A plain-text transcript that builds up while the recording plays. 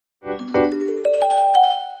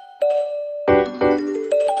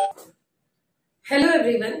Hello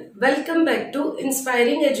everyone, welcome back to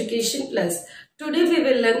Inspiring Education Plus. Today we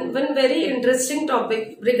will learn one very interesting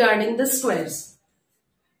topic regarding the squares.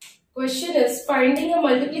 Question is finding a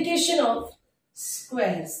multiplication of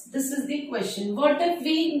squares. This is the question. What if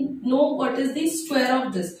we know what is the square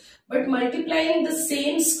of this, but multiplying the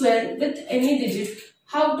same square with any digit,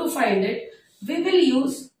 how to find it? We will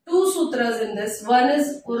use two sutras in this. One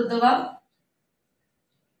is Urdhva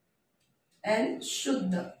and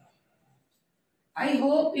Shuddha. I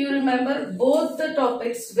hope you remember both the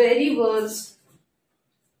topics very well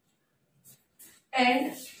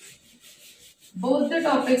and both the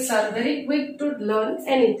topics are very quick to learn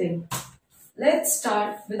anything. Let's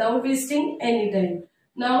start without wasting any time.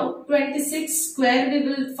 Now 26 square we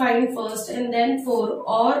will find first and then 4,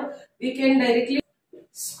 or we can directly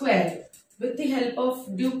square. With the help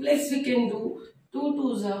of duplex we can do 2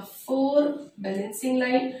 2s are 4 balancing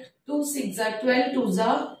line, 2 6 are 12, 2s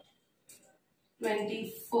are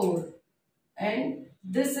 24, and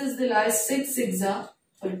this is the last 6 6 are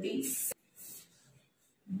 36.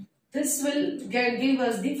 This will give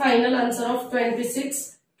us the final answer of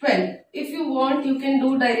 26 12. If you want, you can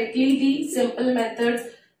do directly the simple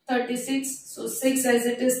method 36. So 6 as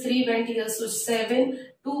it is, 3 went here, so 7,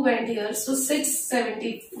 2 went here, so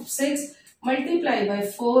 676 multiply by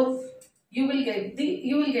 4. You will get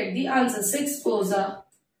the answer. 6 4s are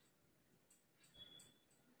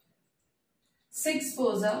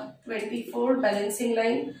 24 balancing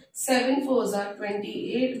line, 7 4s are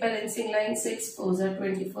 28 balancing line, 6 4s are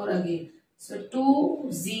 24 again. So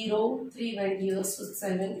 2 0 3 went here, so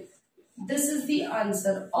 7. This is the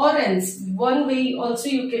answer. Or else one way also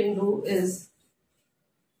you can do is,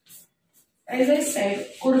 as I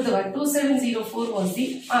said, Urdhva 2704 was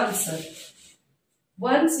the answer.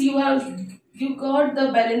 Once you got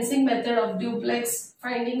the balancing method of duplex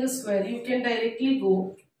finding a square, you can directly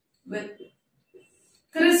go with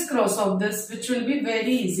crisscross of this, which will be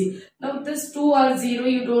very easy. Now this 2 or 0,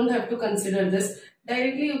 you don't have to consider this.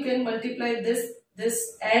 Directly you can multiply this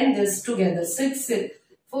and this together. 6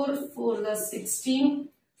 4 4s are 16,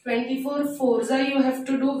 24 4s are you have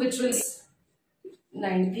to do, which will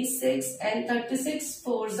 96, and 36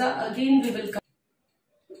 4s are again we will come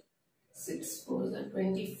 6 4s are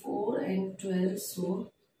 24 and 12,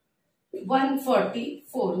 so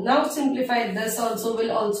 144. Now simplify this also,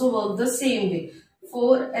 will also work the same way.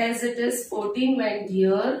 4 as it is, 14 went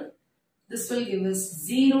here, this will give us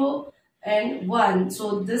 0 and 1,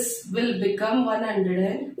 so this will become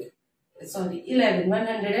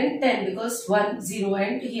 110 because 1 0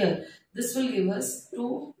 went here. This will give us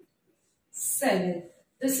 2 7.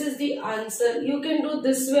 This is the answer. You can do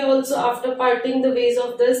this way also. After parting the ways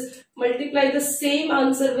of this, multiply the same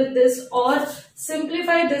answer with this, or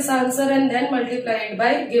simplify this answer and then multiply it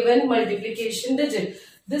by given multiplication digit.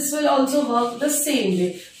 This will also work the same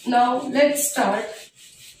way. Now let's start.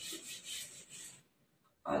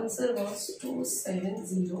 Answer was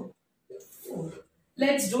 2704.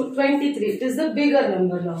 Let's do 23. It is the bigger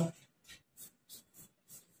number now.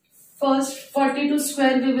 First 42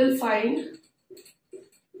 square we will find,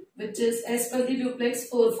 which is as per the duplex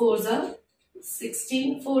 4 4s are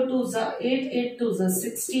 16, 4 2s are 8, 8 2s are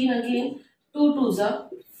 16 again, 2 2s are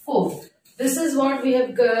 4. This is what we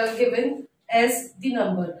have given as the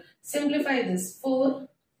number. Simplify this.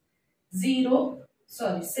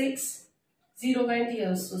 6 0 went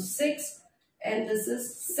here, so 6, and this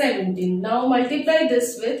is 17. Now multiply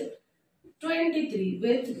this with 23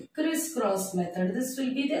 with crisscross method. This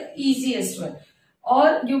will be the easiest one.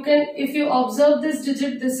 Or you can, if you observe this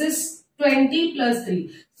digit, this is 20 plus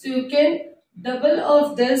 3. So you can double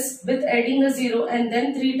of this with adding a 0 and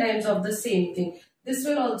then 3 times of the same thing. This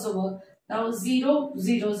will also work. Now 0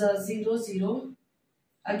 zeros are 0 0.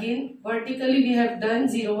 Again vertically we have done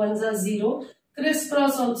 0 1s are 0.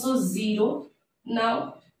 Crisscross also 0.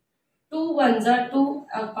 Now 2 1s are 2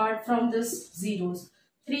 apart from this zeros.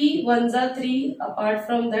 3 1s are 3 apart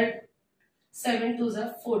from that. 7 2s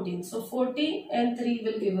are 14. So 14 and 3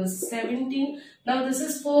 will give us 17. Now this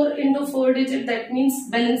is 4 into 4 digit. That means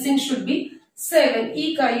balancing should be 7.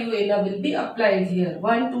 E Cayuena will be applied here.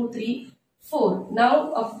 1 2 3 4.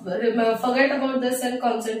 Now forget about this and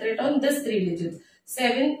concentrate on this 3 digits.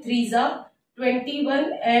 7 3s are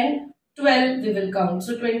 21 and 12 we will count.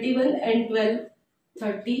 So 21 and 12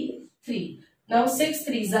 33. Now 6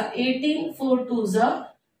 3s are 18. 4 2s are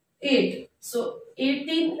 8. So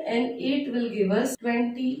 18 and 8 will give us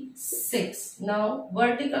 26. Now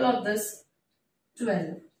vertical of this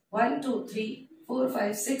 12. 1 2 3 4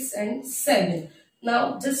 5 6 and 7.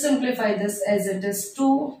 Now just simplify this as it is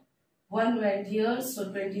 2 1 went here,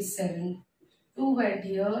 so 27. 2 went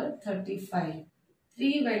here, 35.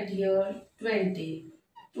 3 went here, 20.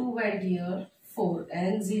 2 went here, 4.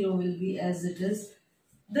 And 0 will be as it is.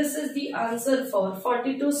 This is the answer for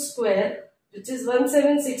 42 square, which is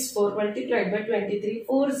 1764 multiplied by 23,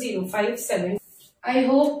 4057. I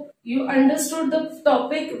hope you understood the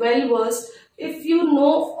topic well versed. If you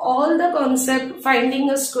know all the concept finding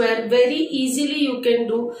a square, very easily you can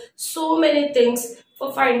do so many things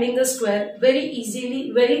for finding a square very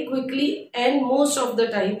easily, very quickly, and most of the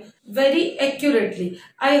time very accurately.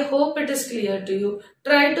 I hope it is clear to you.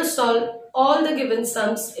 Try to solve all the given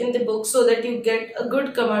sums in the book so that you get a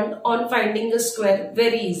good command on finding a square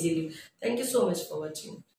very easily. Thank you so much for watching.